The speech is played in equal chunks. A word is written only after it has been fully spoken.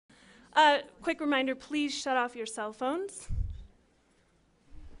Quick reminder, please shut off your cell phones.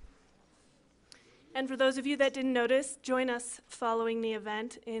 And for those of you that didn't notice, join us following the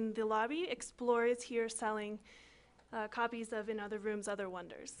event in the lobby. Explore is here selling copies of In Other Rooms, Other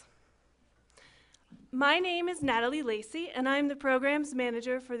Wonders. My name is Natalie Lacey, and I'm the programs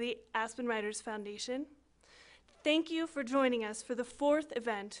manager for the Aspen Writers Foundation. Thank you for joining us for the 4th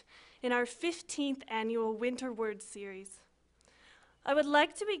event in our 15th annual Winter Words series. I would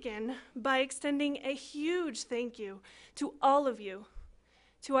like to begin by extending a huge thank you to all of you,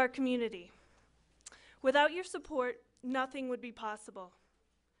 to our community. Without your support, nothing would be possible.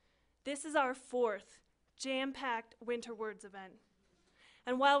 This is our 4th jam-packed Winter Words event.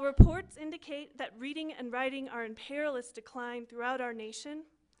 And while reports indicate that reading and writing are in perilous decline throughout our nation,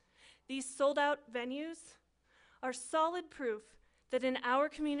 these sold-out venues are solid proof that in our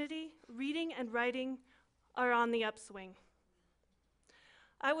community, reading and writing are on the upswing.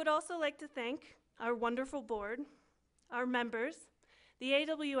 I would also like to thank our wonderful board, our members, the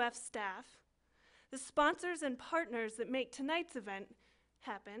AWF staff, the sponsors and partners that make tonight's event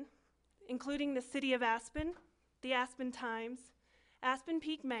happen, including the City of Aspen, the Aspen Times, Aspen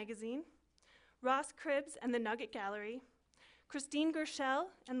Peak Magazine, Ross Cribbs and the Nugget Gallery, Christine Gershell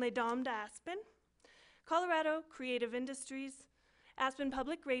and Les Dames d'Aspen, Colorado Creative Industries, Aspen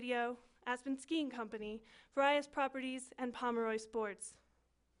Public Radio, Aspen Skiing Company, Various Properties, and Pomeroy Sports.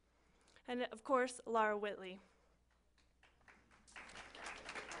 And of course, Laura Whitley.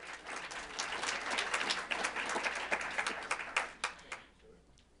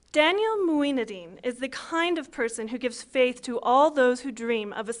 Daniyal Mueenudin is the kind of person who gives faith to all those who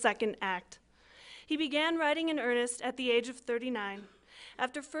dream of a second act. He began writing in earnest at the age of 39,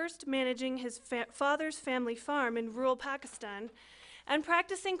 after first managing his father's family farm in rural Pakistan and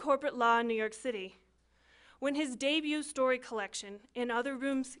practicing corporate law in New York City. When his debut story collection, In Other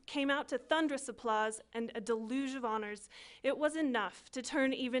Rooms, came out to thunderous applause and a deluge of honors, it was enough to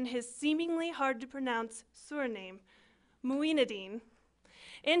turn even his seemingly hard-to-pronounce surname, Mueenudin,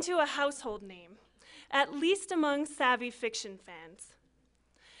 into a household name, at least among savvy fiction fans.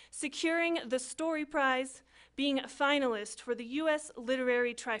 Securing the Story Prize, being a finalist for the U.S.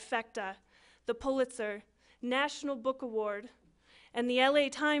 Literary Trifecta, the Pulitzer, National Book Award, and the LA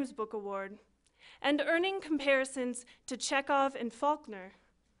Times Book Award, and earning comparisons to Chekhov and Faulkner,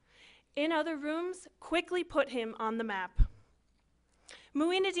 In Other Rooms quickly put him on the map.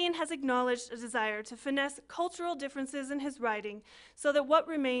 Mueenudin has acknowledged a desire to finesse cultural differences in his writing so that what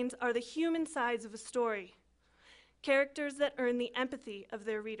remains are the human sides of a story, characters that earn the empathy of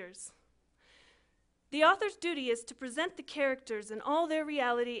their readers. The author's duty is to present the characters in all their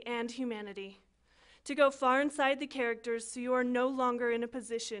reality and humanity, to go far inside the characters so you are no longer in a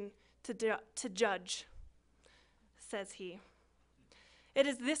position to judge, says he. It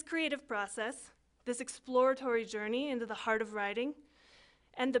is this creative process, this exploratory journey into the heart of writing,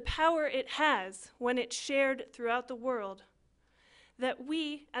 and the power it has when it's shared throughout the world, that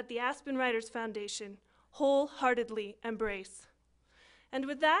we at the Aspen Writers Foundation wholeheartedly embrace. And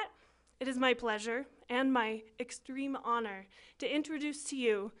with that, it is my pleasure and my extreme honor to introduce to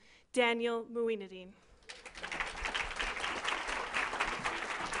you Daniyal Mueenudin.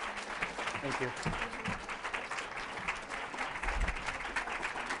 Thank you.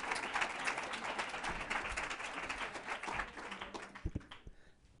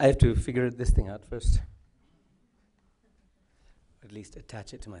 I have to figure this thing out first. Or at least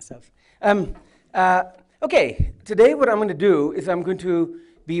attach it to myself. Okay, today what I'm going to do is I'm going to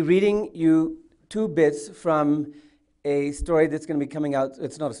be reading you 2 bits from a story that's going to be coming out.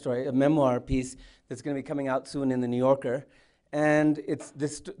 It's not a story, a memoir piece that's going to be coming out soon in the New Yorker. And it's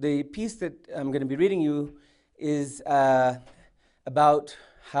the piece that I'm going to be reading you is about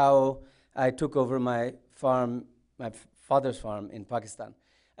how I took over my farm, my father's farm in Pakistan.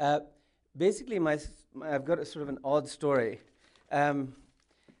 Basically, I've got a sort of an odd story. I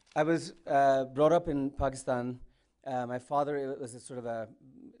was brought up in Pakistan. My father was a sort of a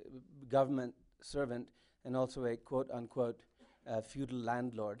government servant and also a quote-unquote feudal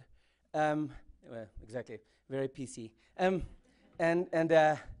landlord. Well, exactly, very PC. And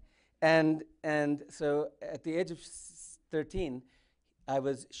so at the age of 13, I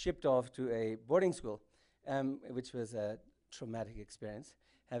was shipped off to a boarding school, which was a traumatic experience,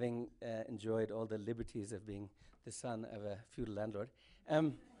 having enjoyed all the liberties of being the son of a feudal landlord.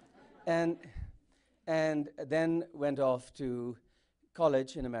 And then went off to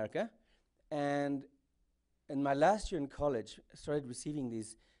college in America. And in my last year in college, I started receiving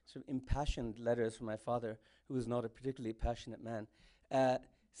these sort of impassioned letters from my father, who was not a particularly passionate man,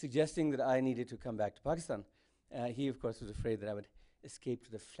 suggesting that I needed to come back to Pakistan. He, of course, was afraid that I would escape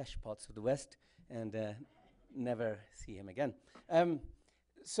to the flesh pots of the West and never see him again.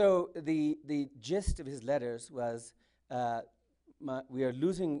 So the gist of his letters was, we are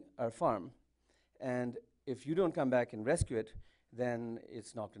losing our farm, and if you don't come back and rescue it, then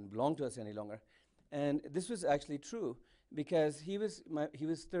it's not going to belong to us any longer. And this was actually true, because he was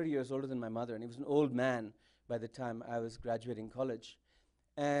 30 years older than my mother, and he was an old man by the time I was graduating college.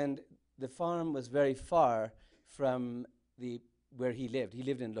 And the farm was very far from where he lived. He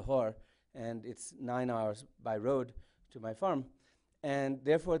lived in Lahore, and it's 9 hours by road to my farm. And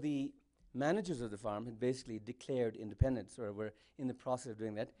therefore, the managers of the farm had basically declared independence, or were in the process of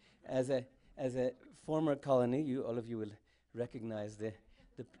doing that. As a former colony, all of you will recognize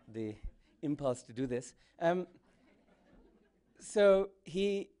the impulse to do this. So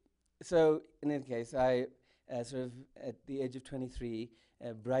in any case, I sort of at the age of 23,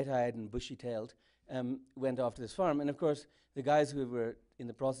 bright-eyed and bushy-tailed, went off to this farm. And of course, the guys who were in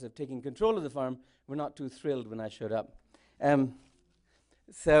the process of taking control of the farm were not too thrilled when I showed up.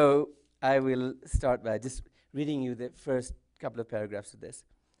 So I will start by just reading you the first couple of paragraphs of this.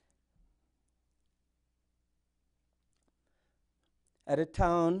 At a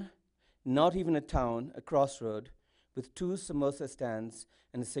town, not even a town, a crossroad, with 2 samosa stands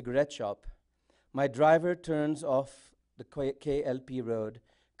and a cigarette shop, my driver turns off the KLP road,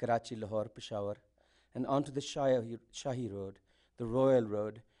 Karachi, Lahore, Peshawar, and onto the Shahi road, the Royal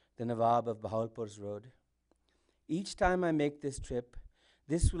Road, the Nawab of Bahawalpur's road. Each time I make this trip,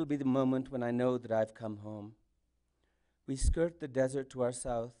 this will be the moment when I know that I've come home. We skirt the desert to our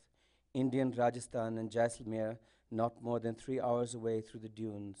south, Indian Rajasthan and Jaisalmer, not more than 3 hours away through the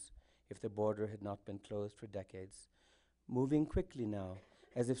dunes, if the border had not been closed for decades. Moving quickly now,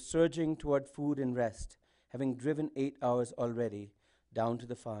 as if surging toward food and rest, having driven 8 hours already down to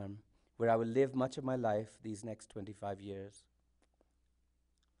the farm, where I will live much of my life these next 25 years.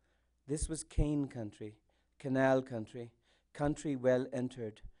 This was cane country, canal country, country well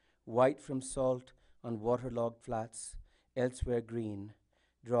entered, white from salt on waterlogged flats, elsewhere green,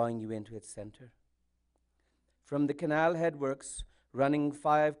 drawing you into its center. From the canal headworks, running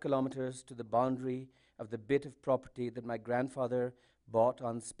 5 kilometers to the boundary of the bit of property that my grandfather bought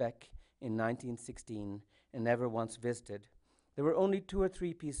on spec in 1916 and never once visited, there were only 2 or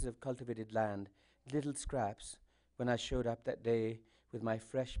 3 pieces of cultivated land, little scraps, when I showed up that day with my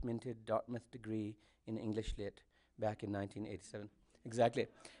fresh minted Dartmouth degree in English Lit back in 1987. Exactly.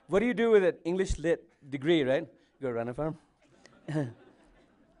 What do you do with an English Lit degree, right? You go run a farm.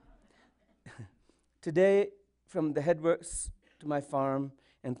 Today, from the headworks to my farm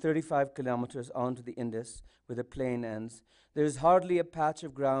and 35 kilometers on to the Indus, where the plain ends, there is hardly a patch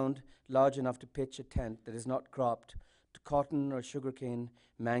of ground large enough to pitch a tent that is not cropped to cotton or sugarcane,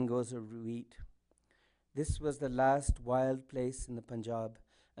 mangoes or wheat. This was the last wild place in the Punjab,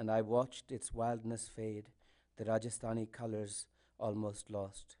 and I watched its wildness fade, the Rajasthani colors almost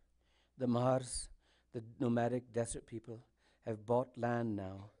lost. The Mahars, the nomadic desert people, have bought land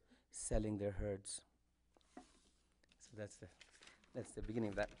now, selling their herds. So that's the beginning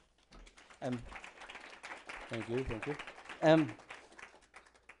of that. Thank you.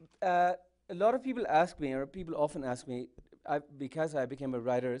 A lot of people ask me, or people often ask me, because I became a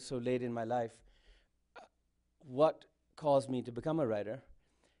writer so late in my life, what caused me to become a writer?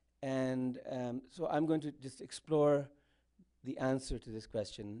 And so I'm going to just explore the answer to this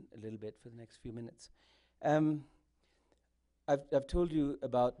question a little bit for the next few minutes. I've told you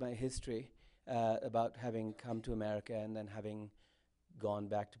about my history, about having come to America and then having gone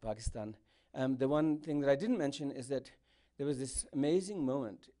back to Pakistan. The one thing that I didn't mention is that there was this amazing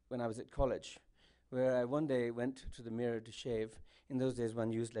moment when I was at college, where I one day went to the mirror to shave. In those days,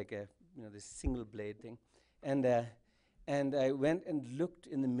 one used like this single blade thing, and I went and looked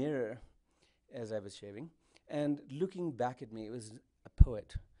in the mirror as I was shaving, and looking back at me, it was a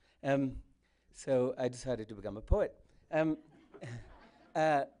poet. So I decided to become a poet.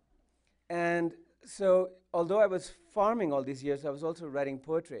 And so, although I was farming all these years, I was also writing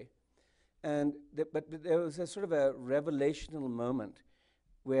poetry. But there was a sort of a revelational moment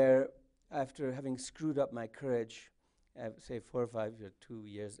where, after having screwed up my courage, say 4 or 5 or 2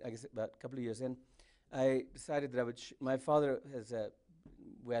 years, I guess about a couple of years in, I decided that I would. My father is a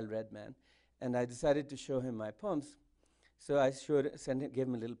well-read man, and I decided to show him my poems. So I gave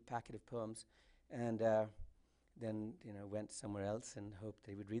him a little packet of poems, and then went somewhere else and hoped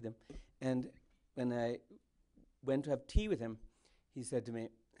they would read them. And when I went to have tea with him, he said to me,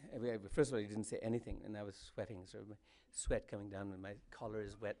 first of all, he didn't say anything, and I was sweating, so my sweat coming down when my collar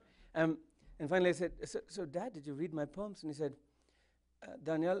is wet. And finally I said, so Dad, did you read my poems? And he said,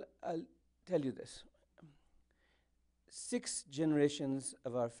 Daniyal, I'll tell you this. 6 generations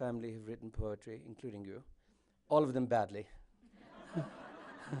of our family have written poetry, including you, all of them badly.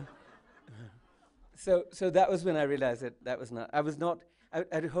 So that was when I realized that was not, I was not,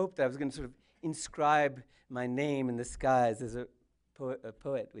 I'd hoped I was going to sort of inscribe my name in the skies as a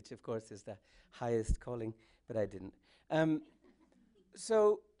poet, which of course is the highest calling, but I didn't.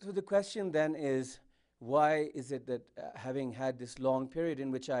 So the question then is, why is it that having had this long period in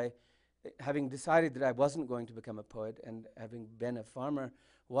which having decided that I wasn't going to become a poet and having been a farmer,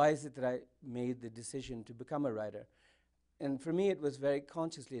 why is it that I made the decision to become a writer? And for me, it was very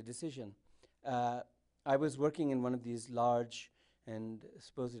consciously a decision. I was working in one of these large and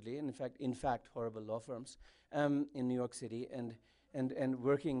supposedly, and in fact, horrible law firms in New York City, and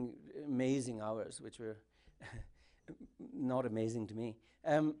working amazing hours, which were not amazing to me.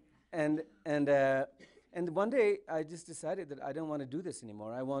 And one day I just decided that I don't want to do this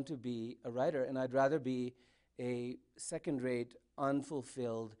anymore. I want to be a writer, and I'd rather be a second-rate,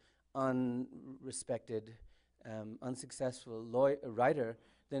 unfulfilled, unrespected, unsuccessful writer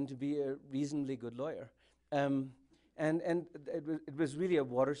than to be a reasonably good lawyer. And it was really a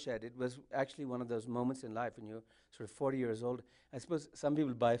watershed. It was actually one of those moments in life when you're sort of 40 years old. I suppose some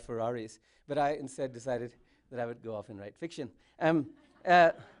people buy Ferraris, but I instead decided that I would go off and write fiction.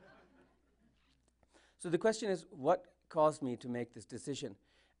 So the question is, what caused me to make this decision?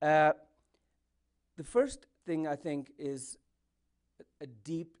 The first thing I think is a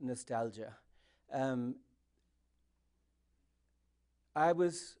deep nostalgia. I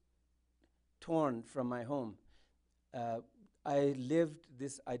was torn from my home. I lived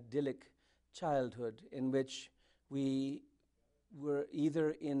this idyllic childhood in which we were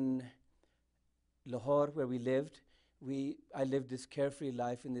either in Lahore, where we lived. I lived this carefree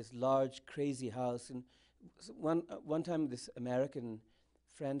life in this large, crazy house. And one time, this American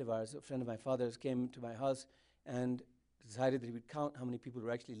friend of ours, a friend of my father's, came to my house and decided that he would count how many people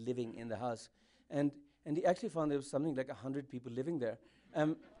were actually living in the house. And he actually found there was something like 100 people living there,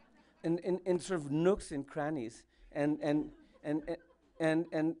 in sort of nooks and crannies. And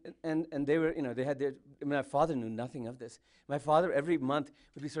they were, they had my father knew nothing of this. My father every month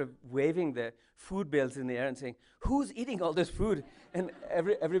would be sort of waving the food bills in the air and saying, "Who's eating all this food?" And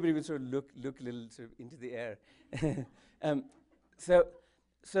everybody would sort of look a little sort of into the air.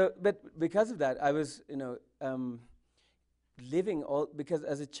 But because of that, I was, living because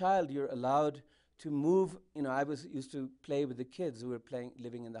as a child you're allowed to move. I was used to play with the kids who were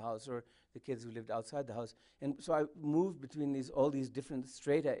living in the house, or the kids who lived outside the house. And so I moved between all these different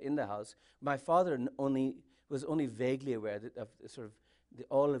strata in the house. My father was only vaguely aware of sort of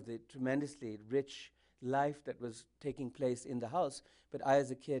all of the tremendously rich life that was taking place in the house. But I,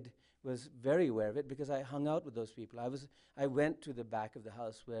 as a kid, was very aware of it because I hung out with those people. I went to the back of the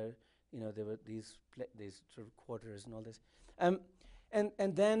house where there were these sort of quarters and all this. And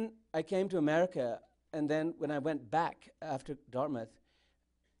then I came to America, and then when I went back after Dartmouth,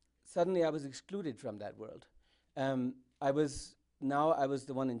 suddenly I was excluded from that world. I was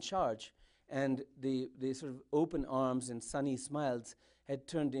the one in charge, and the sort of open arms and sunny smiles had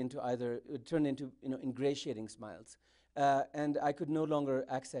turned into ingratiating smiles, and I could no longer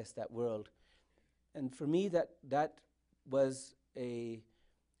access that world. And for me, that was a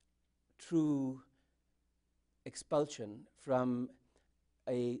true expulsion from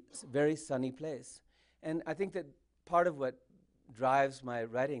a very sunny place. And I think that part of what drives my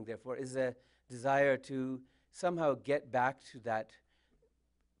writing, therefore, is a desire to somehow get back to that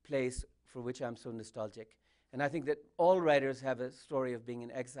place for which I'm so nostalgic. And I think that all writers have a story of being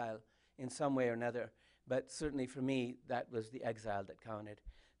in exile in some way or another, but certainly for me, that was the exile that counted.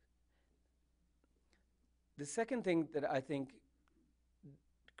 The second thing that I think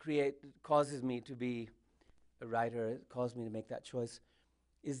causes me to be a writer, caused me to make that choice,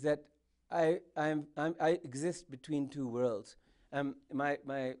 is that I exist between two worlds.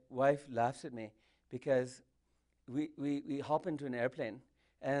 My wife laughs at me because we hop into an airplane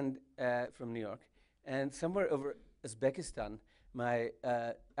and from New York, and somewhere over Uzbekistan, my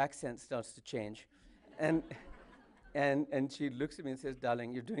accent starts to change, and she looks at me and says,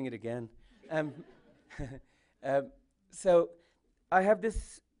 "Darling, you're doing it again." So I have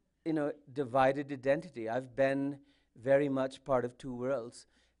this, divided identity. I've been very much part of two worlds,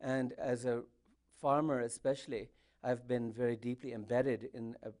 and as a farmer especially, I've been very deeply embedded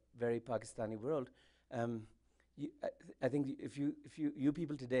in a very Pakistani world. I think if you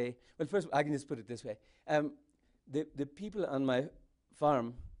people today, well, first I can just put it this way: the people on my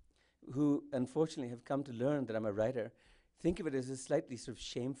farm, who unfortunately have come to learn that I'm a writer, think of it as a slightly sort of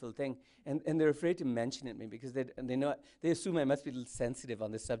shameful thing, and they're afraid to mention it to me because they assume I must be a little sensitive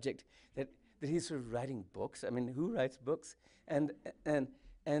on this subject. That that he's sort of writing books. I mean, who writes books? And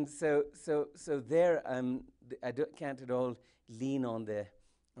so there can't at all lean on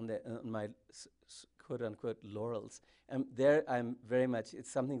my quote unquote laurels. There I'm very much,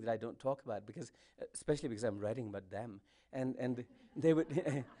 it's something that I don't talk about because, especially because I'm writing about them, and they would.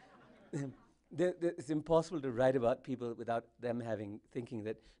 It's impossible to write about people without them thinking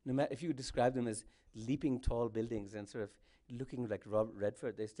that no matter if you describe them as leaping tall buildings and sort of looking like Robert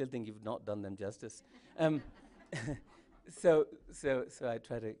Redford, they still think you've not done them justice. So I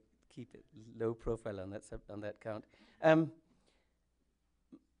try to keep it low profile on that count.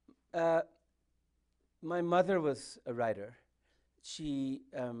 My mother was a writer. She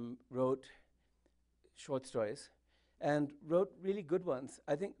wrote short stories and wrote really good ones.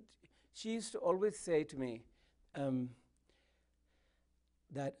 I think she used to always say to me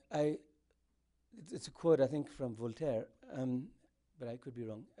that it's a quote I think from Voltaire, but I could be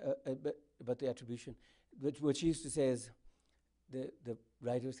wrong, but about the attribution. What she used to say is, the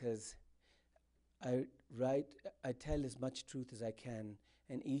writer says, I tell as much truth as I can,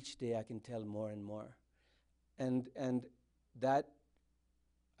 and each day I can tell more and more. And that,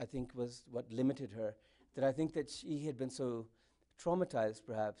 I think, was what limited her. That I think that she had been so traumatized,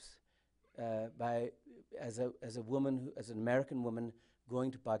 perhaps, as a woman, as an American woman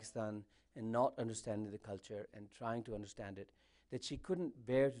going to Pakistan and not understanding the culture and trying to understand it, that she couldn't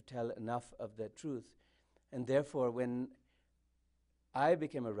bear to tell enough of the truth. And therefore, when I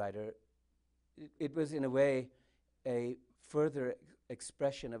became a writer, it was in a way a further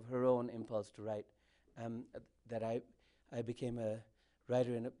expression of her own impulse to write, that I became a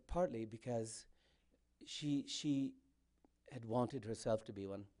writer, partly because she had wanted herself to be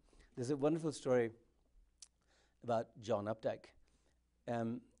one. There's a wonderful story about John Updike,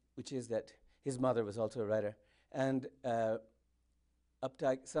 which is that his mother was also a writer, and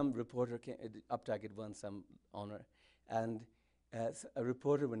Updike, some reporter Updike had won some honor, and a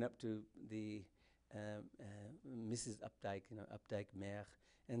reporter went up to the Mrs. Updike, Updike Mère,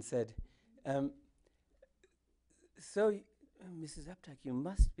 and said, "So, Mrs. Updike, you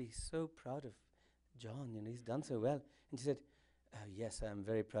must be so proud of John. He's done so well." And she said, "Yes, I'm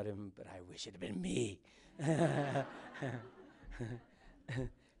very proud of him, but I wish it had been me."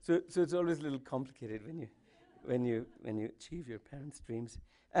 So it's always a little complicated when you achieve your parents' dreams.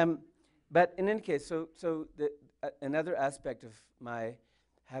 But in any case, so another aspect of my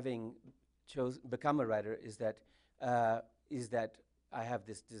having become a writer is that I have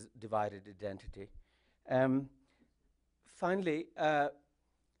this divided identity. Finally, I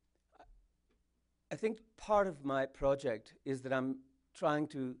think part of my project is that I'm trying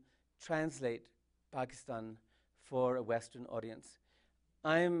to translate Pakistan for a Western audience.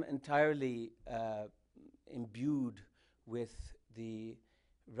 I'm entirely imbued with the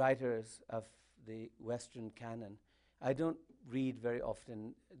writers of the Western canon. I don't read very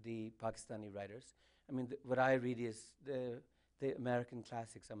often the Pakistani writers. I mean, what I read is the American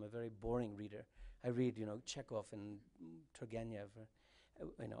classics. I'm a very boring reader. I read, Chekhov and Turgenev,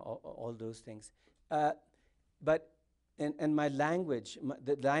 all those things. But my language,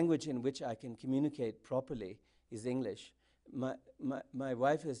 the language in which I can communicate properly is English. My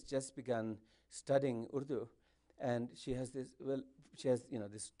wife has just begun studying Urdu, and she has this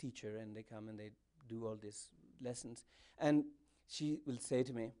teacher, and they come and they do all these lessons, and she will say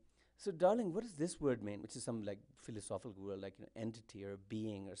to me, "So, darling, what does this word mean?" Which is some like philosophical word, like entity or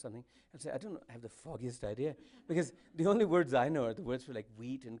being or something. I'd say, "I don't know, I have the foggiest idea," because the only words I know are the words for like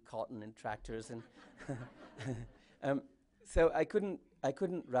wheat and cotton and tractors, and so I couldn't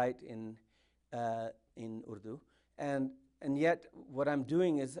write in Urdu, and yet what I'm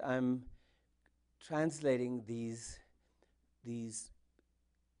doing is I'm translating the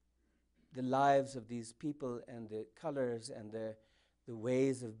lives of these people and the colors and the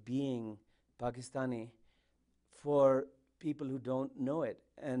ways of being Pakistani for people who don't know it.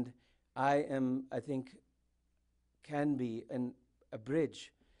 And I think, can be a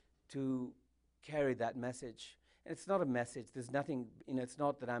bridge to carry that message. And it's not a message. There's nothing, it's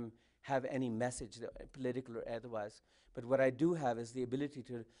not that I have any message, political or otherwise. But what I do have is the ability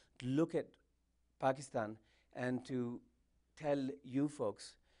to look at Pakistan and to tell you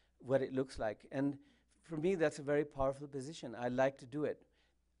folks what it looks like. And for me, that's a very powerful position. I like to do it.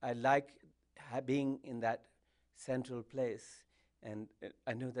 I like being in that central place. And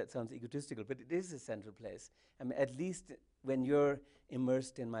I know that sounds egotistical, but it is a central place. I mean, at least when you're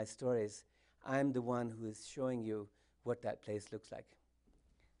immersed in my stories, I'm the one who is showing you what that place looks like.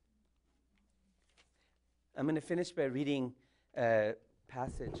 I'm going to finish by reading a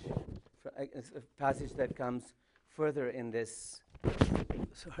passage that comes further in this.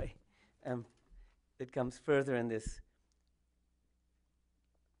 Sorry. Um, it comes further in this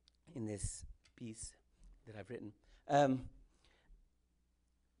piece that I've written.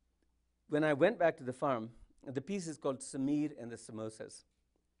 When I went back to the farm, the piece is called Samir and the Samosas.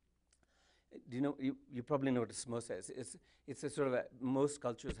 Do you know, you probably know what a samosa is. It's a sort of most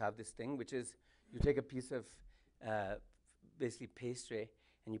cultures have this thing, which is you take a piece of basically pastry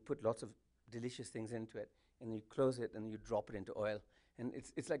and you put lots of delicious things into it, and you close it and you drop it into oil. And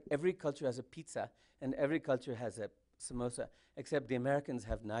it's like every culture has a pizza and every culture has a samosa, except the Americans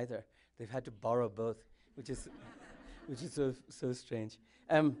have neither. They've had to borrow both, which is which is so strange.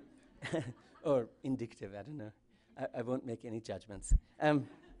 Or indicative, I don't know. I won't make any judgments.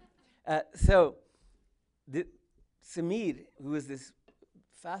 So, Samir, who was this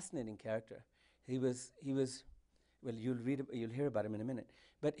fascinating character, he was. Well, you'll hear about him in a minute.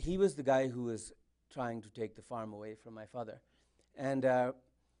 But he was the guy who was trying to take the farm away from my father, and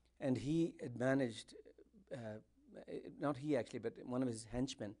he had managed. Not he actually, but one of his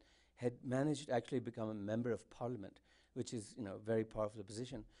henchmen had managed to actually become a member of parliament, which is a very powerful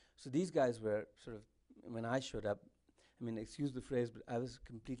position. So these guys were sort of, when I showed up, I mean, excuse the phrase, but I was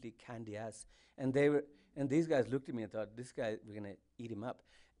completely candy ass. And these guys looked at me and thought, this guy, we're going to eat him up.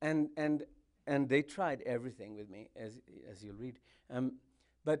 And they tried everything with me, as you'll read.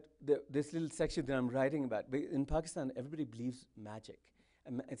 But this little section that I'm writing about, in Pakistan, everybody believes magic.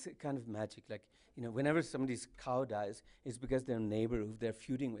 It's a kind of magic, like, whenever somebody's cow dies, it's because their neighbor who they're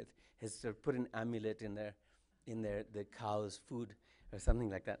feuding with has sort of put an amulet in the cow's food or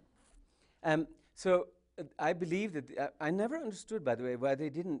something like that. So I believe that I never understood, by the way, why they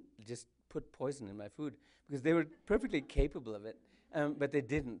didn't just put poison in my food, because they were perfectly capable of it, but they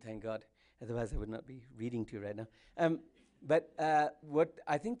didn't, thank God. Otherwise, I would not be reading to you right now. But what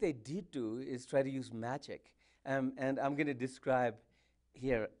I think they did do is try to use magic, and I'm going to describe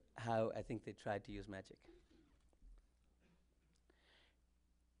here how I think they tried to use magic.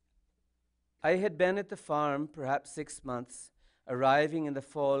 I had been at the farm perhaps 6 months, arriving in the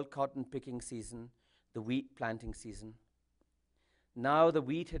fall cotton picking season, the wheat planting season. Now the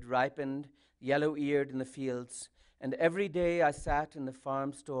wheat had ripened, yellow-eared in the fields, and every day I sat in the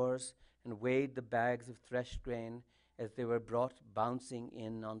farm stores and weighed the bags of threshed grain as they were brought bouncing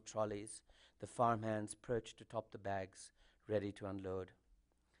in on trolleys, the farmhands perched atop the bags, ready to unload.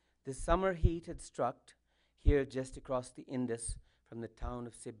 The summer heat had struck here just across the Indus from the town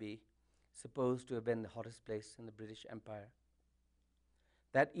of Sibbi, supposed to have been the hottest place in the British Empire.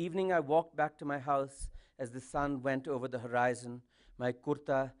 That evening I walked back to my house as the sun went over the horizon, my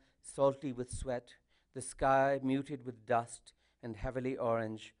kurta salty with sweat, the sky muted with dust and heavily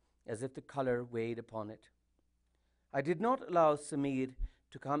orange, as if the color weighed upon it. I did not allow Samir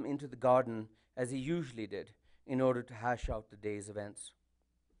to come into the garden as he usually did in order to hash out the day's events.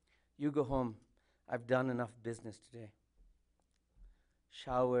 You go home. I've done enough business today.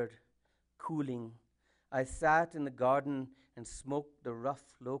 Showered, cooling, I sat in the garden and smoked the rough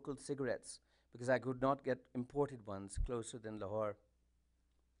local cigarettes because I could not get imported ones closer than Lahore.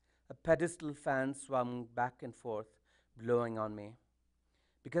 A pedestal fan swung back and forth, blowing on me.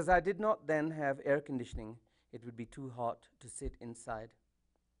 Because I did not then have air conditioning, it would be too hot to sit inside.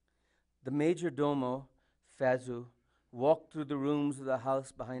 The major domo, Faizu, walked through the rooms of the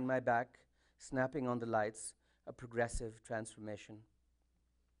house behind my back, snapping on the lights, a progressive transformation.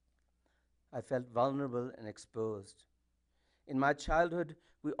 I felt vulnerable and exposed. In my childhood,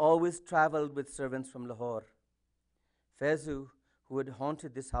 we always traveled with servants from Lahore. Faizu, who had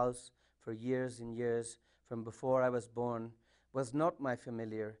haunted this house for years and years from before I was born, was not my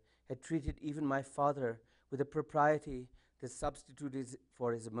familiar, had treated even my father with a propriety that substituted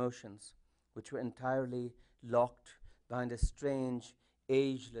for his emotions, which were entirely locked behind a strange,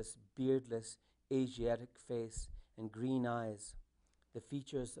 ageless, beardless, Asiatic face and green eyes, the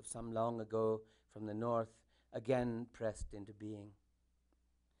features of some long ago from the north again pressed into being.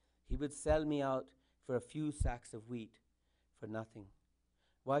 He would sell me out for a few sacks of wheat for nothing.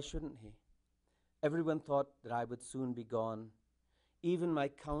 Why shouldn't he? Everyone thought that I would soon be gone. Even my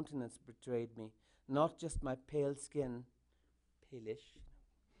countenance betrayed me, not just my pale skin, palish,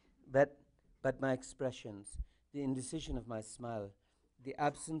 but my expressions, the indecision of my smile, the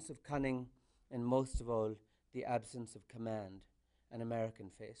absence of cunning, and most of all, the absence of command, an American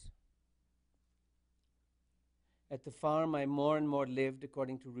face. At the farm, I more and more lived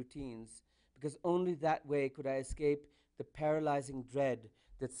according to routines, because only that way could I escape the paralyzing dread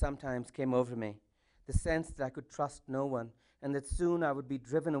that sometimes came over me, the sense that I could trust no one, and that soon I would be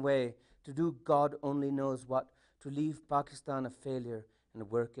driven away to do God only knows what, to leave Pakistan a failure and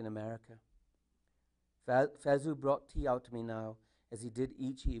work in America. Faizu brought tea out to me now, as he did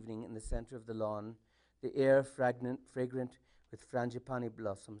each evening in the center of the lawn, the air fragrant with frangipani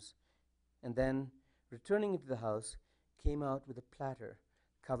blossoms, and then, returning into the house, came out with a platter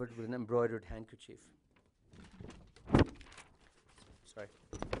covered with an embroidered handkerchief. Sorry.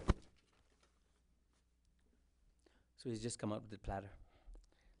 So he's just come out with the platter.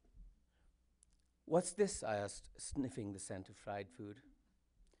 "What's this?" I asked, sniffing the scent of fried food.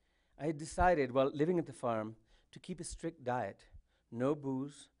 I had decided, while living at the farm, to keep a strict diet. No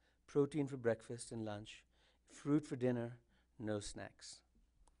booze, protein for breakfast and lunch, fruit for dinner, no snacks.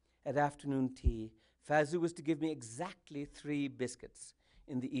 At afternoon tea, Fazou was to give me exactly 3 biscuits.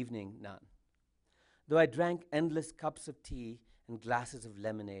 In the evening, none. Though I drank endless cups of tea and glasses of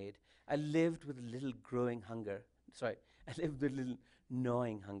lemonade, I lived with a little growing hunger. I lived with a little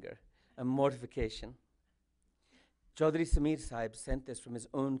gnawing hunger, a mortification. "Chaudhry Samir Sahib sent this from his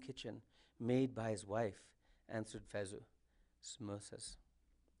own kitchen, made by his wife," answered Fazou. "Samosas.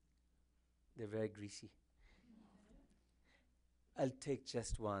 They're very greasy." "I'll take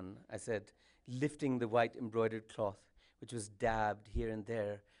just one," I said, lifting the white embroidered cloth, which was dabbed here and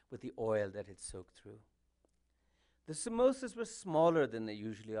there with the oil that had soaked through. The samosas were smaller than they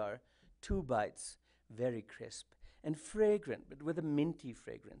usually are, 2 bites, very crisp, and fragrant, but with a minty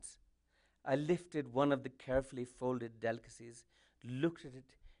fragrance. I lifted one of the carefully folded delicacies, looked at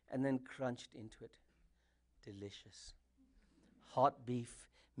it, and then crunched into it. Delicious. Hot beef,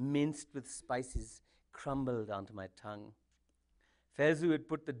 minced with spices, crumbled onto my tongue. Fazou had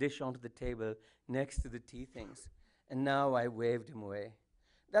put the dish onto the table next to the tea things, and now I waved him away.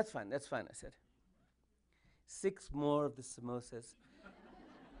 That's fine, I said. 6 more of the samosas,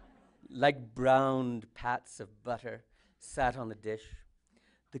 like browned pats of butter, sat on the dish.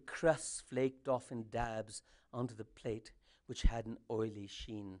 The crusts flaked off in dabs onto the plate, which had an oily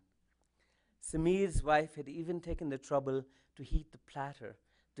sheen. Samir's wife had even taken the trouble to heat the platter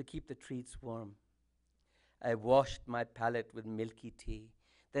to keep the treats warm. I washed my palate with milky tea,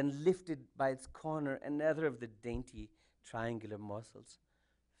 then lifted by its corner another of the dainty triangular morsels.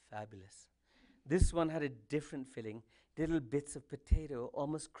 Fabulous. This one had a different filling, little bits of potato,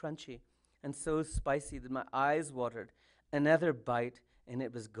 almost crunchy, and so spicy that my eyes watered. Another bite, and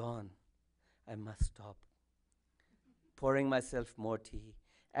it was gone. I must stop. Pouring myself more tea,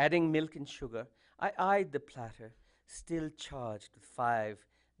 adding milk and sugar, I eyed the platter, still charged with 5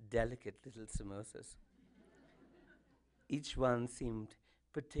 delicate little samosas. Each one seemed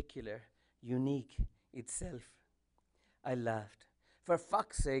particular, unique itself. I laughed. "For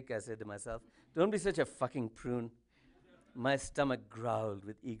fuck's sake," I said to myself, "don't be such a fucking prune." My stomach growled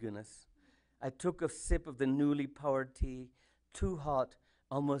with eagerness. I took a sip of the newly poured tea, too hot,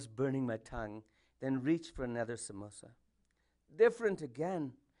 almost burning my tongue, then reached for another samosa. Different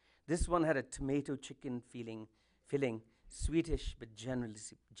again. This one had a tomato chicken filling, sweetish but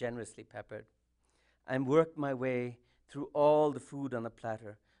generously peppered. I worked my way through all the food on the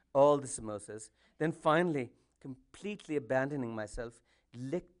platter, all the samosas, then finally, completely abandoning myself,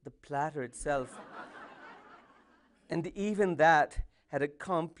 licked the platter itself. And even that had a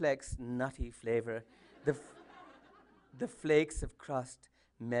complex, nutty flavor, the flakes of crust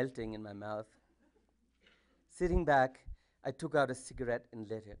melting in my mouth. Sitting back, I took out a cigarette and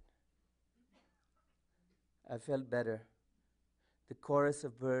lit it. I felt better. The chorus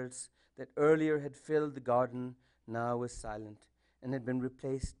of birds that earlier had filled the garden now was silent and had been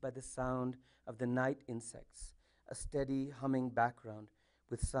replaced by the sound of the night insects, a steady humming background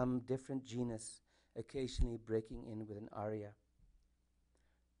with some different genus occasionally breaking in with an aria.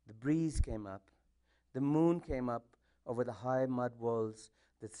 The breeze came up. The moon came up over the high mud walls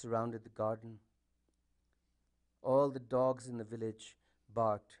that surrounded the garden. All the dogs in the village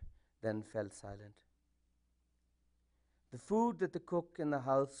barked, then fell silent. The food that the cook in the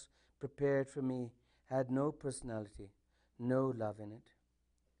house prepared for me had no personality, no love in it.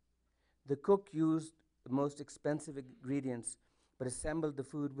 The cook used the most expensive ingredients, but assembled the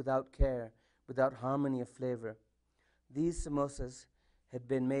food without care, without harmony of flavor. These samosas had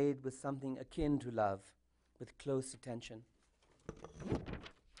been made with something akin to love, with close attention.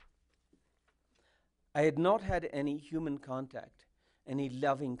 I had not had any human contact, any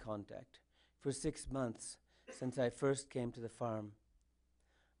loving contact, for 6 months since I first came to the farm.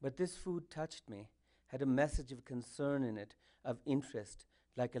 But this food touched me, had a message of concern in it, of interest,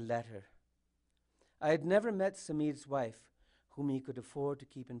 like a letter. I had never met Samir's wife, whom he could afford to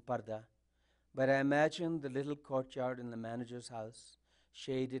keep in Parda, but I imagined the little courtyard in the manager's house,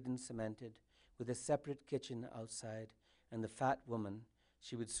 shaded and cemented, with a separate kitchen outside, and the fat woman,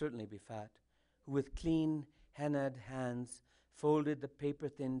 she would certainly be fat, who with clean, hennaed hands folded the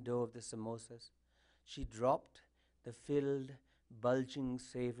paper-thin dough of the samosas. She dropped the filled, bulging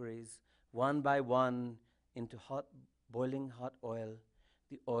savories, one by one, into boiling hot oil,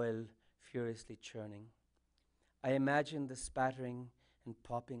 the oil furiously churning. I imagined the spattering and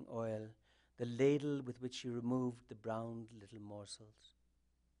popping oil, the ladle with which she removed the browned little morsels.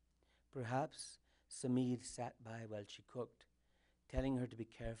 Perhaps Samir sat by while she cooked, telling her to be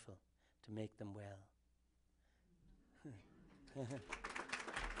careful to make them well.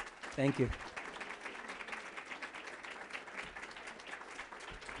 Thank you.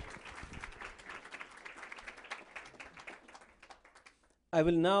 I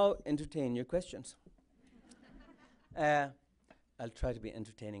will now entertain your questions. I'll try to be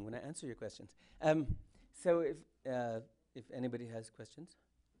entertaining when I answer your questions. So if anybody has questions.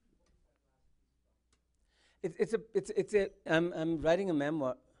 I'm writing a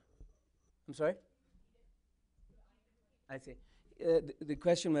memoir. I'm sorry? I see. The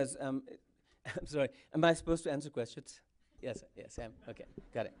question was, I'm sorry, am I supposed to answer questions? Yes, I am. Okay,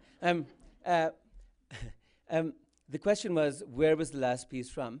 got it. Uh, the question was, where was the last piece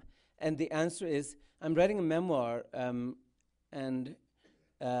from? And the answer is, I'm writing a memoir, and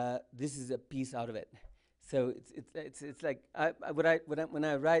this is a piece out of it. So it's like when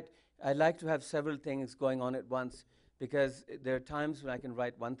I write, I like to have several things going on at once, because there are times when I can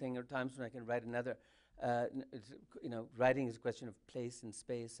write one thing, or times when I can write another. Writing is a question of place and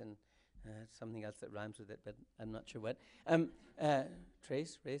space, and something else that rhymes with it, but I'm not sure what.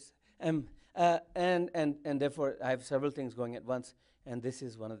 Trace, race, and therefore I have several things going at once, and this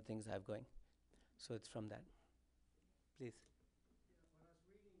is one of the things I have going. So it's from that. Please. When I was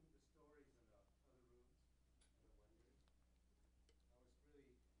reading the stories in the other rooms, I wondered, I was really, it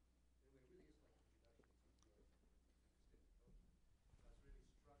really is like an introduction to your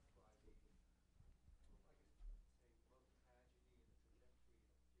interest in culture. I was really struck by the, well, I guess saying both tragedy and the trajectory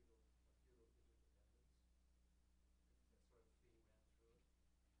of feudal interdependence. That sort of theme ran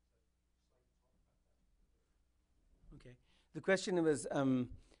through it. So I'd just like to talk about that. Okay. The question was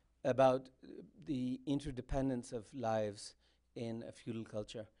about the interdependence of lives in a feudal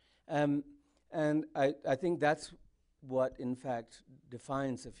culture. And I think that's what, in fact,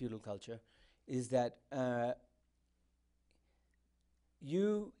 defines a feudal culture, is that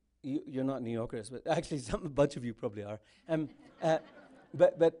you're not New Yorkers, but actually a bunch of you probably are.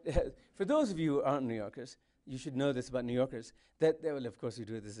 But for those of you who aren't New Yorkers, you should know this about New Yorkers, that, well, of course you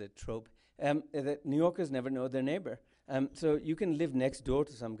do, this is a trope, that New Yorkers never know their neighbor. So you can live next door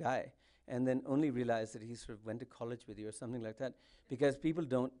to some guy and then only realize that he sort of went to college with you or something like that, because people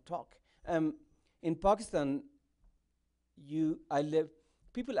don't talk. In Pakistan,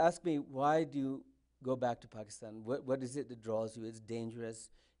 people ask me, why do you go back to Pakistan? What is it that draws you? It's dangerous.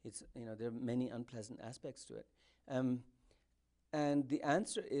 There are many unpleasant aspects to it. And the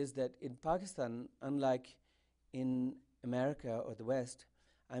answer is that in Pakistan, unlike in America or the West,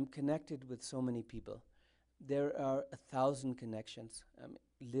 I'm connected with so many people. There are 1,000 connections,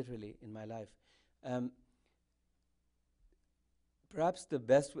 literally, in my life. Perhaps the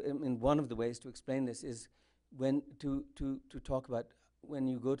best, one of the ways to explain this is to talk about when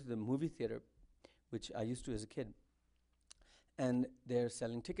you go to the movie theater, which I used to as a kid, and they're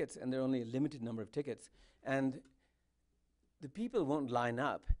selling tickets, and there are only a limited number of tickets, and the people won't line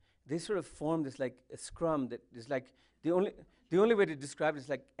up. They sort of form this like a scrum that is like the only way to describe it is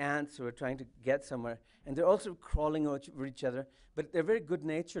like ants who are trying to get somewhere, and they're also crawling over each other, but they're very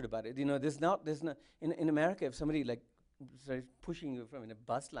good-natured about it. There's not in America, if somebody like started pushing you from in a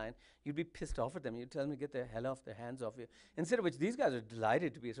bus line, you'd be pissed off at them. You'd tell them to get their hell off, their hands off you. Instead of which, these guys are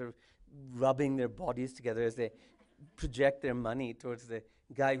delighted to be sort of rubbing their bodies together as they project their money towards the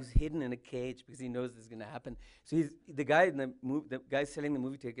guy who's hidden in a cage because he knows this is going to happen. So the guy selling the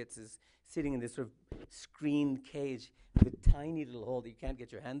movie tickets is sitting in this sort of screened cage with a tiny little hole that you can't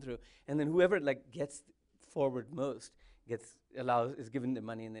get your hand through. And then whoever gets forward most is given the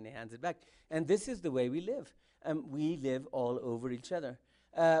money, and then he hands it back. And this is the way we live. We live all over each other,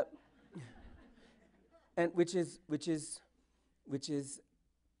 and which is,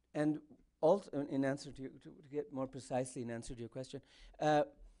 and also in answer to get more precisely in answer to your question,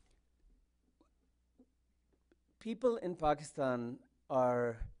 people in Pakistan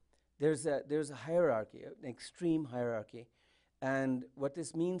there's a hierarchy, an extreme hierarchy, and what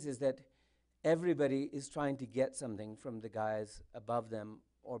this means is that everybody is trying to get something from the guys above them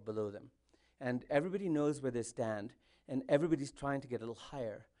or below them. And everybody knows where they stand, and everybody's trying to get a little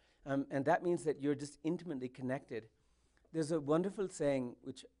higher. And that means that you're just intimately connected. There's a wonderful saying,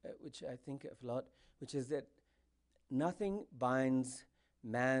 which I think of a lot, which is that nothing binds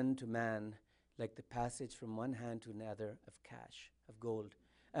man to man like the passage from one hand to another of cash, of gold.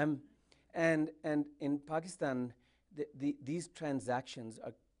 And in Pakistan, these transactions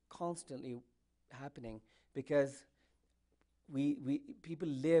are constantly happening because people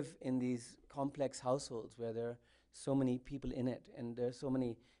live in these complex households where there are so many people in it and there are so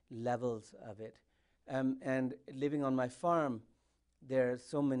many levels of it. And living on my farm, there are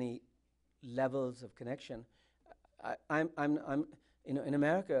so many levels of connection. In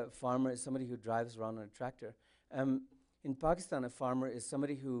America, a farmer is somebody who drives around on a tractor. In Pakistan, a farmer is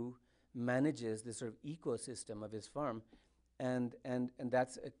somebody who manages the sort of ecosystem of his farm, and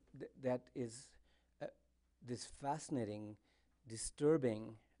that is this fascinating,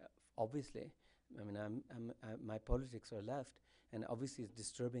 disturbing. Obviously, I mean, my politics are left, and obviously it's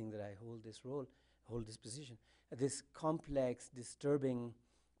disturbing that I hold this role, hold this position. This complex, disturbing,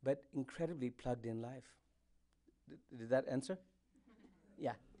 but incredibly plugged-in life. Did that answer?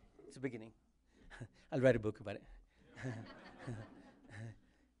 Yeah, it's a beginning. I'll write a book about it.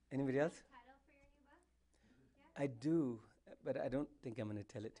 Anybody else? Title for your new book? I do, but I don't think I'm going to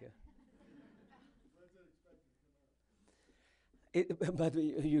tell it to you. When's it expected to come out? By the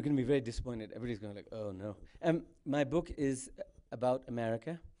way, you're going to be very disappointed. Everybody's going to be like, oh no. My book is about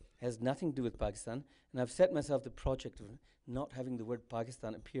America, has nothing to do with Pakistan, and I've set myself the project of not having the word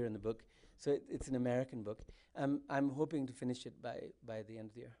Pakistan appear in the book, so it's an American book. I'm hoping to finish it by the end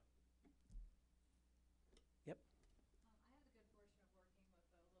of the year. Yep. I had the good fortune of working with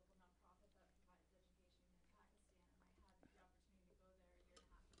a local nonprofit that provides education in Pakistan, and I had the opportunity to go there a year and a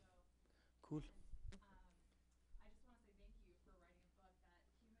half ago. Cool. And I just want to say thank you for writing a book that humanizes that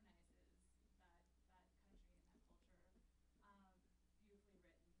country and that culture. Beautifully written. I have a question. I noticed that one of the chapters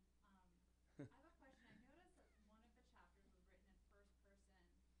was written in first person,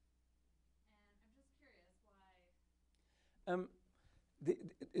 and I'm just curious why.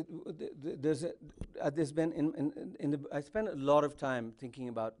 There's been I spent a lot of time thinking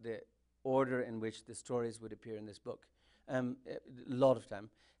about the order in which the stories would appear in this book, a lot of time,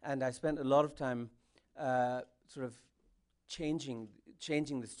 and I spent a lot of time sort of changing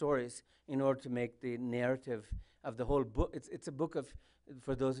the stories in order to make the narrative of the whole book. It's a book of,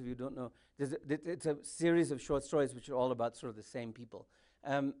 for those of you who don't know, it's a series of short stories which are all about sort of the same people,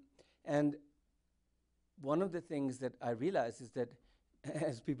 and one of the things that I realize is that,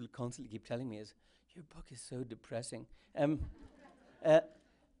 as people constantly keep telling me, is your book is so depressing. There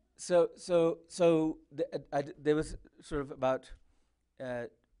was sort of about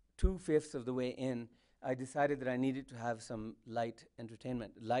 2/5 of the way in, I decided that I needed to have some light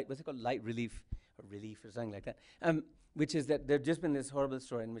entertainment, what's it called, light relief or something like that. Which is that there'd just been this horrible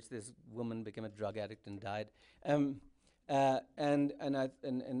story in which this woman became a drug addict and died. And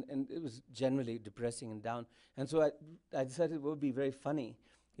it was generally depressing and down. And so I decided what would be very funny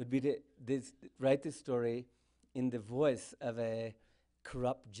would be to write this story in the voice of a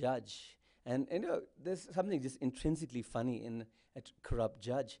corrupt judge. And there's something just intrinsically funny in a corrupt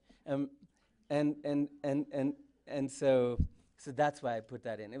judge. And so that's why I put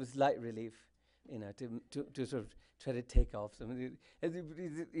that in. It was light relief, to sort of try to take off some of the,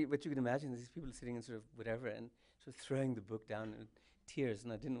 what you can imagine, these people sitting in sort of whatever and sort of throwing the book down in tears,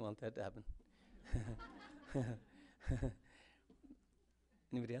 and I didn't want that to happen.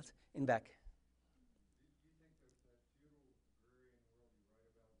 Anybody else? In back.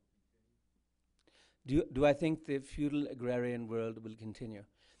 Do you think that feudal agrarian world you write about will continue?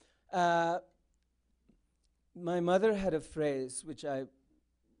 Do I think the feudal agrarian world will continue? My mother had a phrase which I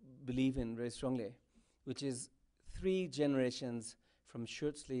believe in very strongly, which is 3 generations from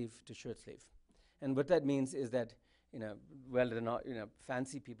shirt sleeve to shirt sleeve. And what that means is that, they're not,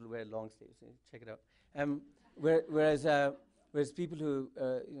 fancy people wear long sleeves. So check it out. Whereas people who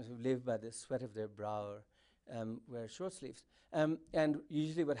who live by the sweat of their brow wear short sleeves. And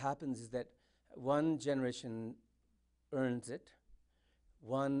usually what happens is that one generation earns it,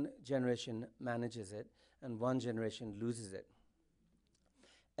 one generation manages it, and one generation loses it.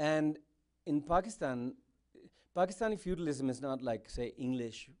 And in Pakistan, Pakistani feudalism is not like, say,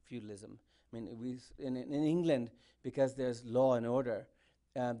 English feudalism. I mean, in England, because there's law and order,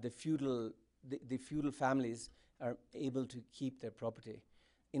 the feudal families are able to keep their property.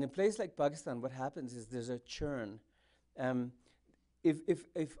 In a place like Pakistan, what happens is there's a churn.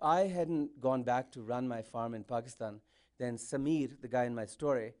 If I hadn't gone back to run my farm in Pakistan, then Samir, the guy in my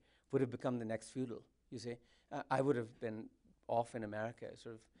story, would have become the next feudal, you see. I would have been off in America,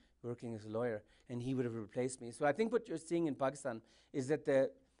 sort of working as a lawyer, and he would have replaced me. So I think what you're seeing in Pakistan is that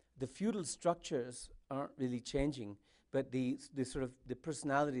the feudal structures aren't really changing, but the sort of the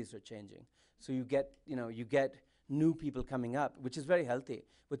personalities are changing. So you get new people coming up, which is very healthy.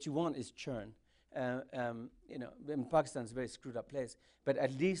 What you want is churn. In Pakistan, it's a very screwed up place, but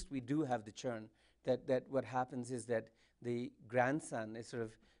at least we do have the churn that what happens is that the grandson is sort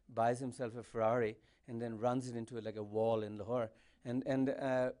of buys himself a Ferrari and then runs it into like a wall in Lahore,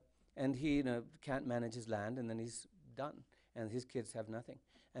 and he can't manage his land, and then he's done, and his kids have nothing,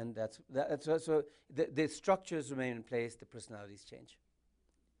 and that's so the structures remain in place, the personalities change.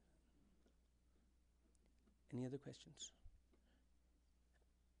 Any other questions?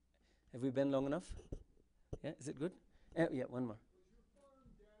 Have we been long enough? Yeah, is it good? Yeah, one more. Was your farm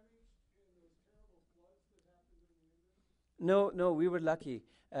damaged in those terrible floods that happened in New England? No, we were lucky.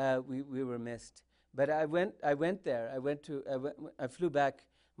 We were missed. But I went there. I flew back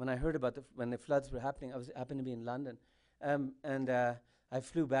when I heard about when the floods were happening. Happened to be in London, and I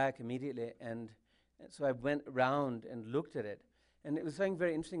flew back immediately. And so I went around and looked at it, and it was something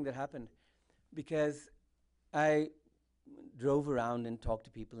very interesting that happened, because I drove around and talked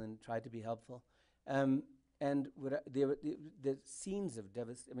to people and tried to be helpful. And the scenes of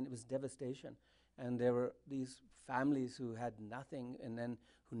it was devastation. And there were these families who had nothing, and then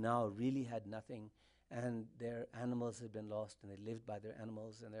who now really had nothing, and their animals had been lost, and they lived by their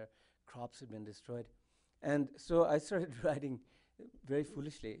animals, and their crops had been destroyed. And so I started writing, very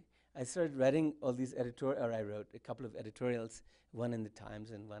foolishly, I started writing all these I wrote a couple of editorials, one in the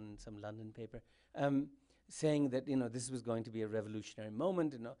Times and one in some London paper, saying that this was going to be a revolutionary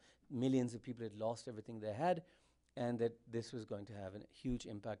moment, millions of people had lost everything they had, and that this was going to have a huge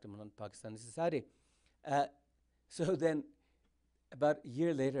impact on Pakistani society. So then, about a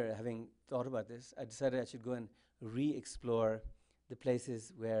year later, having thought about this, I decided I should go and re-explore the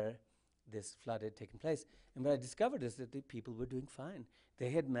places where this flood had taken place. And what I discovered is that the people were doing fine. They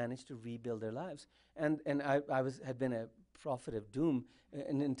had managed to rebuild their lives. And I had been a prophet of doom,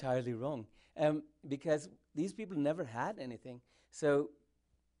 and entirely wrong, because these people never had anything. So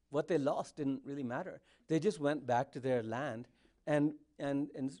what they lost didn't really matter. They just went back to their land and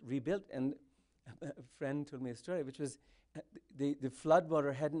rebuilt. And a friend told me a story, which was the flood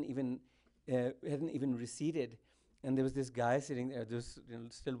water hadn't even receded, and there was this guy sitting there. There was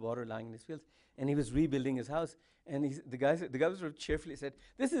still water lying in his fields, and he was rebuilding his house. And the guy was sort of cheerfully said,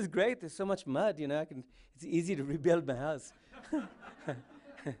 "This is great. There's so much mud. It's easy to rebuild my house."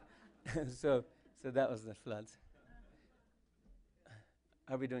 So that was the floods.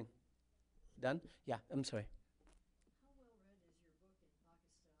 How are we doing? Done? Yeah. I'm sorry. How well read is your book in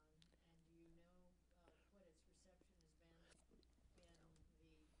Pakistan, and do you know what its reception has been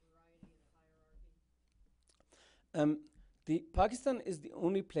in the variety of hierarchy? The Pakistan is the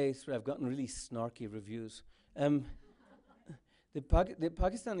only place where I've gotten really snarky reviews. The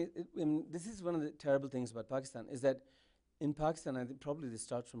Pakistan, this is one of the terrible things about Pakistan, is that in Pakistan, I think probably this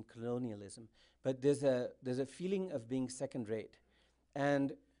starts from colonialism, but there's a feeling of being second rate.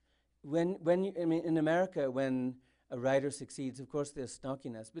 And in America, when a writer succeeds, of course there's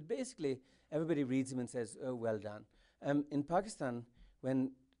snarkiness, but basically everybody reads him and says, "Oh, well done." In Pakistan,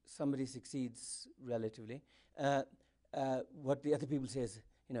 when somebody succeeds relatively, what the other people say is,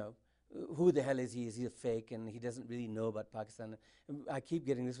 who the hell is he? Is he a fake? And he doesn't really know about Pakistan. And I keep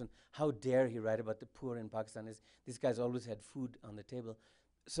getting this one. How dare he write about the poor in Pakistan? These guys always had food on the table.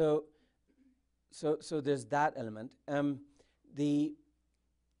 So there's that element.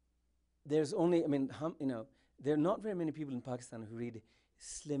 There's only, there are not very many people in Pakistan who read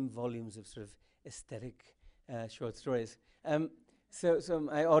slim volumes of sort of aesthetic short stories. So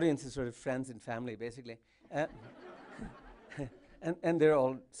my audience is sort of friends and family, basically. And they're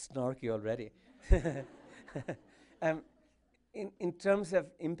all snarky already. In terms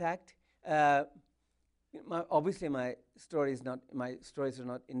of impact, obviously my stories are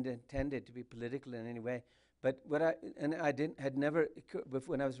not intended to be political in any way. But when I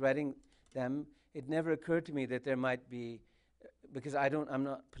was writing them, it never occurred to me that there might be, because I'm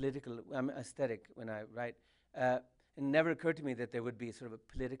not political, I'm aesthetic when I write. It never occurred to me that there would be sort of a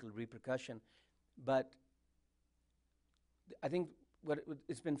political repercussion. But I think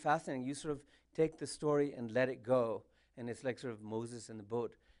it's been fascinating. You sort of take the story and let it go, and it's like sort of Moses in the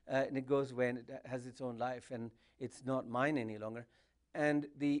boat, and it goes away and it has its own life, and it's not mine any longer. And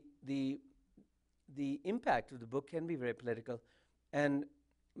the impact of the book can be very political, and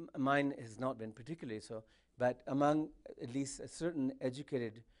mine has not been particularly so. But among at least a certain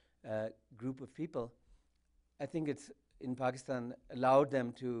educated group of people, I think it's in Pakistan allowed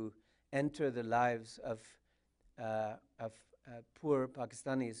them to enter the lives of poor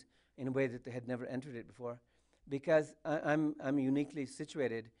Pakistanis in a way that they had never entered it before, because I'm uniquely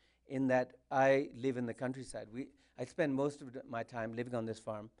situated in that I live in the countryside. I spend most of my time living on this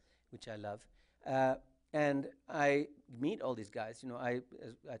farm, which I love, and I meet all these guys. I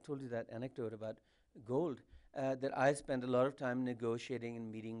told you that anecdote about gold, that I spend a lot of time negotiating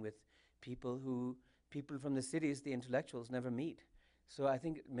and meeting with people from the cities, the intellectuals, never meet. So I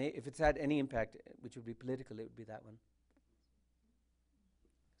think if it's had any impact, which would be political, it would be that one.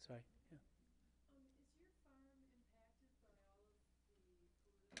 Sorry. Yeah. Is your farm impacted by all of the political and warring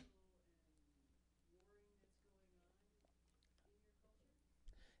that's going on in your culture?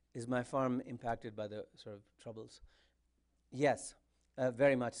 Is my farm impacted by the sort of troubles? Yes,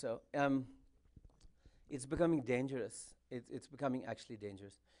 very much so. It's becoming dangerous. It's becoming actually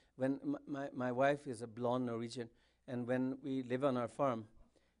dangerous. When my wife is a blonde Norwegian, and when we live on our farm,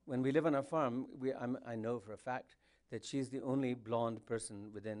 I know for a fact that she's the only blonde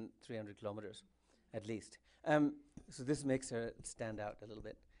person within 300 kilometers, at least. So this makes her stand out a little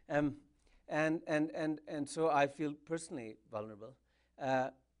bit. And so I feel personally vulnerable.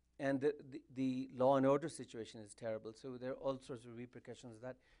 And the law and order situation is terrible. So there are all sorts of repercussions of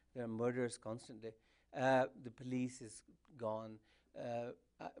that. There are murders constantly. The police is gone.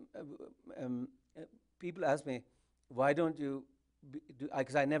 People ask me, why don't you do?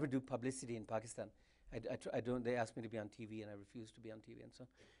 Because I never do publicity in Pakistan. I don't. They ask me to be on TV, and I refuse to be on TV, and so.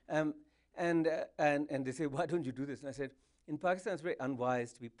 And they say, why don't you do this? And I said, in Pakistan, it's very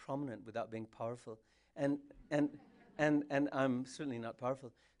unwise to be prominent without being powerful. And I'm certainly not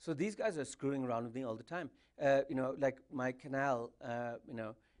powerful. So these guys are screwing around with me all the time. Like my canal,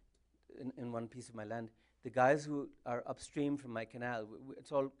 in one piece of my land, the guys who are upstream from my canal,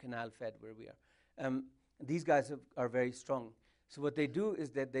 it's all canal fed where we are. These guys are very strong. So what they do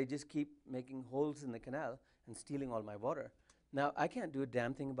is that they just keep making holes in the canal and stealing all my water. Now, I can't do a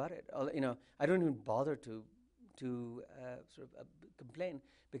damn thing about it. I don't even bother to complain,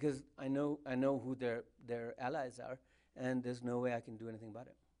 because I know who their allies are, and there's no way I can do anything about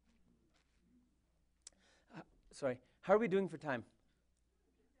it. Sorry, how are we doing for time?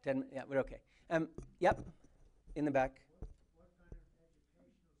 10. Yeah, we're okay. Yep, in the back. What kind of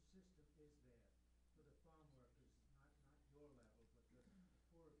educational system is there for the farm workers, not your level, but the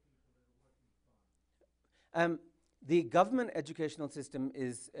poorer people that are working farms? The government educational system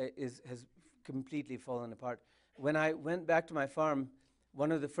has completely fallen apart. When I went back to my farm,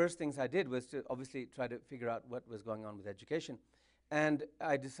 one of the first things I did was to obviously try to figure out what was going on with education. And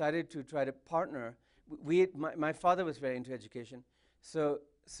I decided to try to partner. My father was very into education, so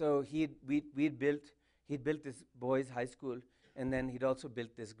he'd built this boys' high school, and then he'd also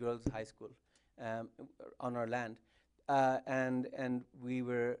built this girls' high school on our land. And we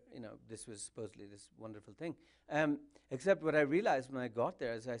were, this was supposedly this wonderful thing. Except what I realized when I got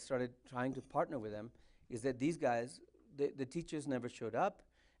there, as I started trying to partner with them, is that these guys, the teachers never showed up.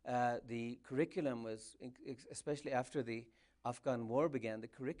 The curriculum was, especially after the Afghan war began, the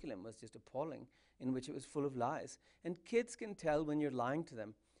curriculum was just appalling, in which it was full of lies. And kids can tell when you're lying to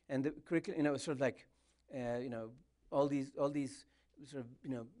them. And the curriculum, it was sort of like, all these sort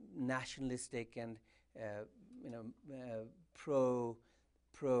of, nationalistic and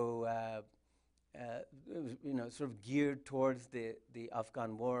sort of geared towards the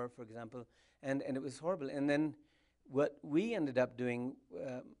Afghan war, for example, and it was horrible. And then what we ended up doing,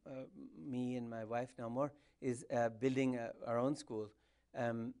 me and my wife now more, is building our own school,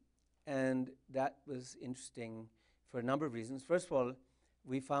 and that was interesting for a number of reasons. First of all,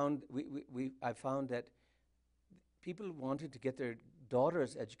 I found that people wanted to get their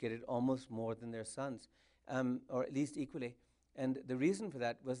daughters educated almost more than their sons, or at least equally. And the reason for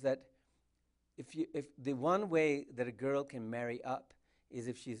that was that if the one way that a girl can marry up is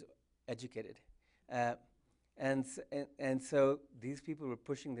if she's educated, and so these people were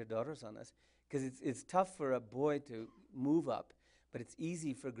pushing their daughters on us, because it's tough for a boy to move up, but it's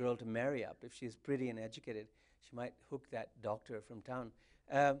easy for a girl to marry up. If she's pretty and educated, she might hook that doctor from town,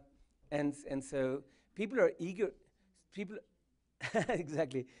 and so people are eager. People,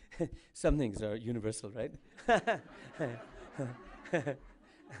 exactly. Some things are universal, right?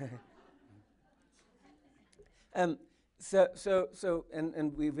 And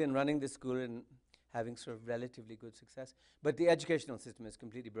we've been running this school and having sort of relatively good success. But the educational system is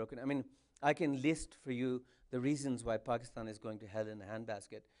completely broken. I mean, I can list for you the reasons why Pakistan is going to hell in a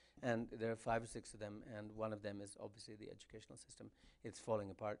handbasket, and there are 5 or 6 of them, and one of them is obviously the educational system. It's falling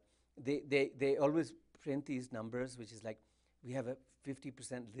apart. They always print these numbers, which is like, we have a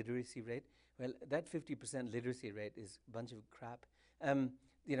 50% literacy rate. Well, that 50% literacy rate is a bunch of crap.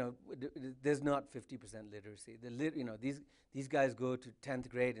 There's not 50% literacy. These guys go to 10th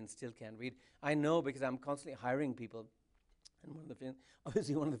grade and still can't read. I know, because I'm constantly hiring people. And one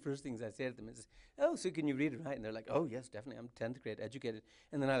of the first things I say to them is, "Oh, so can you read and write?" And they're like, "Oh, yes, definitely. I'm 10th grade educated."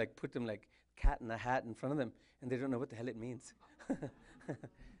 And then I put them like cat in a hat in front of them, and they don't know what the hell it means.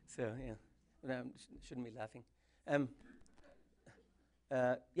 So yeah, but I shouldn't be laughing.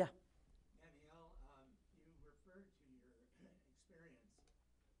 Yeah.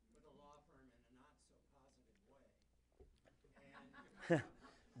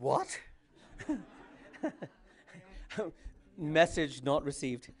 What? Message not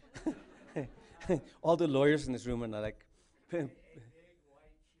received. All the lawyers in this room are not like, A big white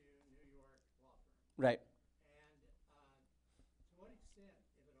shoe New York law firm. right. And to what extent,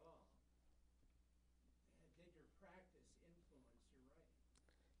 if at all, did your practice influence your writing?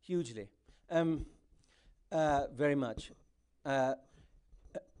 Hugely. Very much.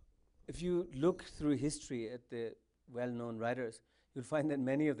 If you look through history at the well-known writers, you'll find that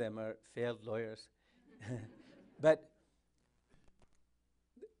many of them are failed lawyers. But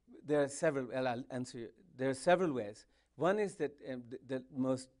there are several, well, I'll answer you. There are several ways. One is that the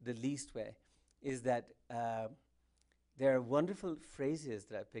least way is that there are wonderful phrases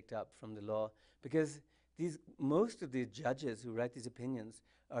that I picked up from the law, because most of the judges who write these opinions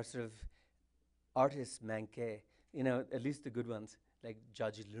are sort of artists manqués, at least the good ones, like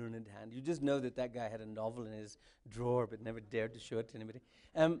Judge Learned Hand. You just know that guy had a novel in his drawer but never dared to show it to anybody.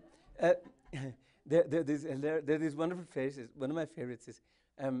 There are these wonderful phrases. One of my favorites is,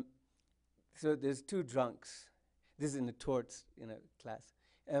 so there's two drunks. This is in the torts, class.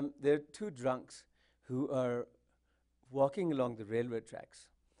 There are two drunks who are walking along the railroad tracks,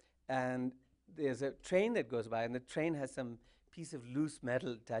 and there's a train that goes by, and the train has some piece of loose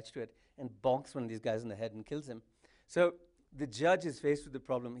metal attached to it and bonks one of these guys in the head and kills him. So the judge is faced with the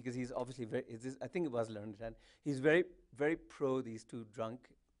problem, because he's obviously I think it was Learned Hand. He's very, very pro these two drunk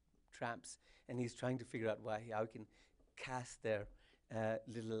tramps, and he's trying to figure out how he can cast their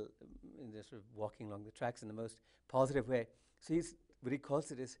little, they're sort of walking along the tracks in the most positive way. So what he calls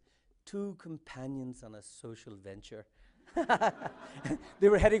it is two companions on a social venture. They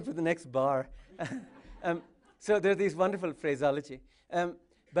were heading for the next bar. So there are these wonderful phraseology.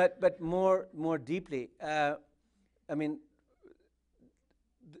 But more deeply,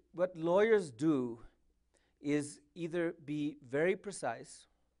 what lawyers do is either be very precise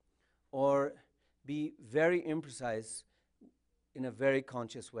or be very imprecise in a very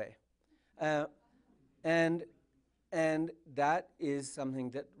conscious way. And that is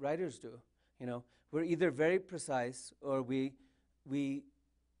something that writers do. We're either very precise, or we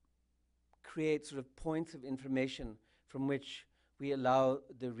create sort of points of information from which we allow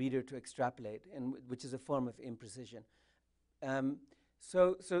the reader to extrapolate, and which is a form of imprecision.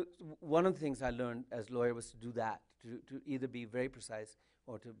 So one of the things I learned as a lawyer was to do that, to either be very precise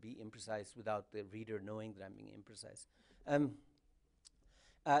or to be imprecise without the reader knowing that I'm being imprecise.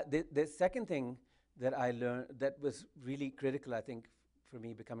 The second thing that I learned that was really critical, I think, for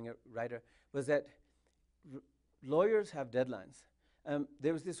me becoming a writer, was that lawyers have deadlines.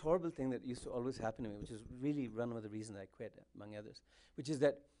 There was this horrible thing that used to always happen to me, which is really one of the reasons I quit, among others, which is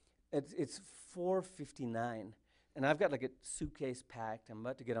that it's 4:59, and I've got like a suitcase packed. I'm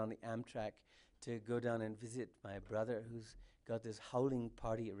about to get on the Amtrak to go down and visit my brother, who's got this howling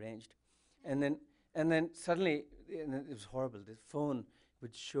party arranged. And then suddenly, and it was horrible, the phone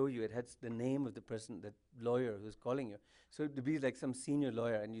would show you, it had the name of the person, the lawyer who's calling you. So it would be like some senior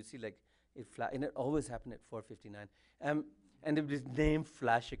lawyer, and you see like and it always happened at 4:59. And there would be this name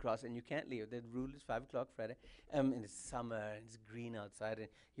flash across, and you can't leave. The rule is 5 o'clock Friday, and it's summer, and it's green outside, and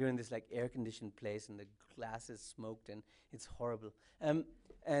you're in this like air-conditioned place, and the glass is smoked, and it's horrible. And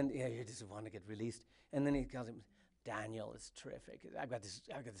yeah, you just want to get released. And then he calls him, Daniel, it's terrific. I've got this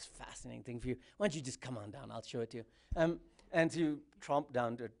fascinating thing for you. Why don't you just come on down? I'll show it to you. And so you trot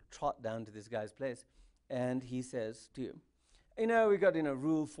down to this guy's place, and he says to you, we got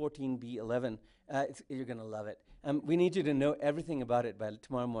Rule 14b-11. You're going to love it. We need you to know everything about it by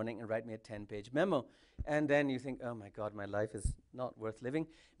tomorrow morning and write me a 10-page memo. And then you think, oh my God, my life is not worth living.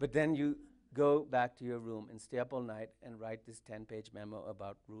 But then you go back to your room and stay up all night and write this 10-page memo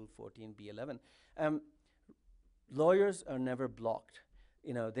about Rule 14b-11. Lawyers are never blocked.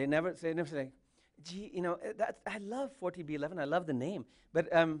 They never say, gee, I love 14b-11. I love the name, but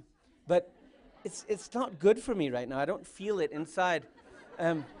it's not good for me right now. I don't feel it inside,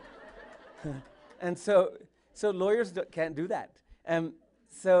 and so lawyers can't do that.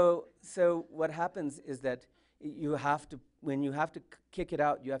 So what happens is that when you have to kick it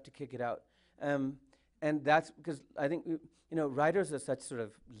out, you have to kick it out, and that's because I think writers are such sort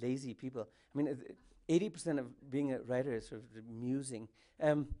of lazy people. 80% of being a writer is sort of musing,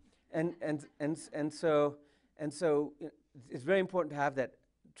 and so it's very important to have that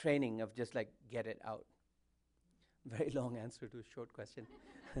training of just like get it out. Very long answer to a short question.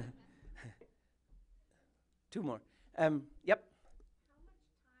 Two more. Yep. How much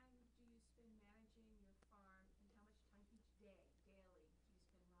time do you spend managing your farm, and how much time each day, daily, do you spend writing?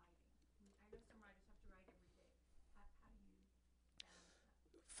 I know some writers have to write every day. How do you balance that?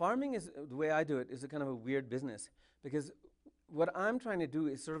 Farming is, the way I do it, is a kind of a weird business, because what I'm trying to do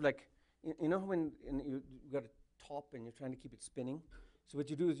is sort of like, you know when you've got a top and you're trying to keep it spinning? So what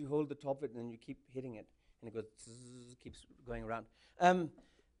you do is you hold the top of it and then you keep hitting it and it goes, zzz, keeps going around.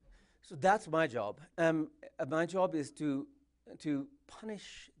 So that's my job. My job is to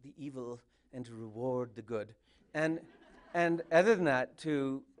punish the evil and to reward the good. And other than that,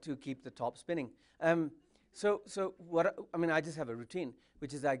 to keep the top spinning. So what I mean, I just have a routine,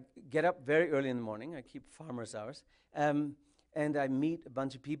 which is I get up very early in the morning. I keep farmer's hours, and I meet a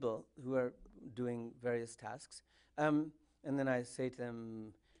bunch of people who are doing various tasks, and then I say to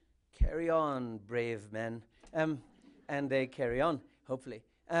them, "Carry on, brave men," and they carry on, hopefully.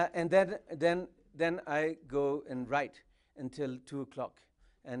 And then I go and write until 2:00,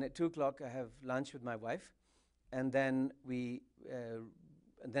 and at 2:00 I have lunch with my wife, and then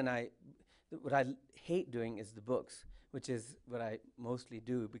what I hate doing is the books, which is what I mostly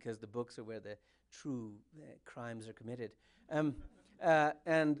do because the books are where the true crimes are committed. What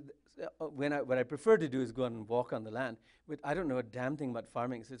I prefer to do is go out and walk on the land. But I don't know a damn thing about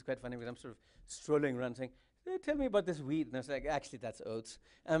farming, so it's quite funny because I'm sort of strolling around saying, "Tell me about this wheat," and I was like, "Actually, that's oats."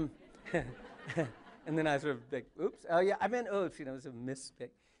 And then I sort of like, "Oops, oh yeah, I meant oats." It's a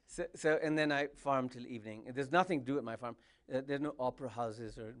mistake. So and then I farm till evening. There's nothing to do at my farm. There's no opera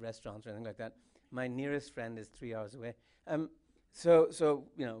houses or restaurants or anything like that. My nearest friend is 3 hours away. So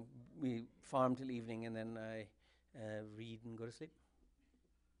we farm till evening, and then I read and go to sleep.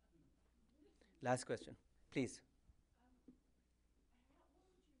 Last question, please. What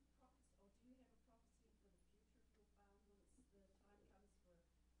would you prophesy, or do you have a prophecy for the future for the farm when the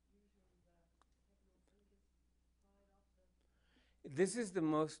time comes for usually having those fingers right off the... This is the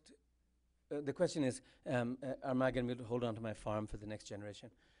most. The question is, am I going to be able to hold on to my farm for the next generation?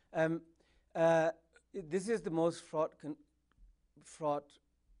 This is the most fraught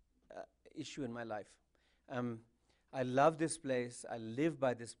issue in my life. I love this place. I live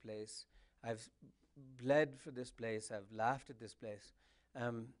by this place. I've bled for this place. I've laughed at this place.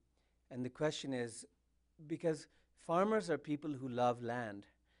 And the question is, because farmers are people who love land,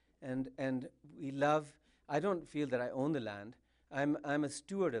 and we love. I don't feel that I own the land. I'm a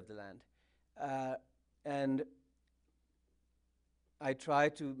steward of the land, and I try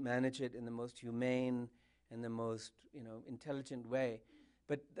to manage it in the most humane and the most intelligent way.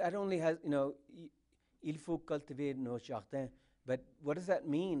 But that only has il faut cultiver nos jardins. But what does that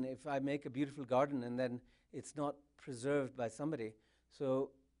mean if I make a beautiful garden and then it's not preserved by somebody?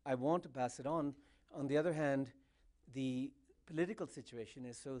 So I want to pass it on. On the other hand, the political situation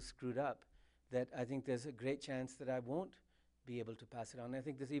is so screwed up that I think there's a great chance that I won't be able to pass it on. I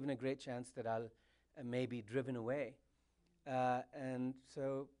think there's even a great chance that I'll may be driven away. And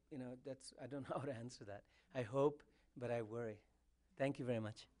so, I don't know how to answer that. I hope, but I worry. Thank you very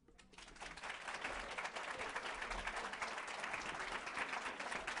much.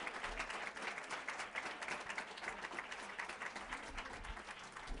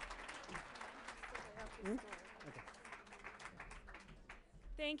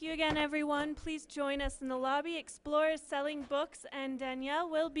 Thank you again, everyone. Please join us in the lobby. Explore is selling books, and Daniyal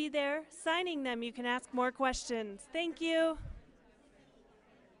will be there signing them. You can ask more questions. Thank you.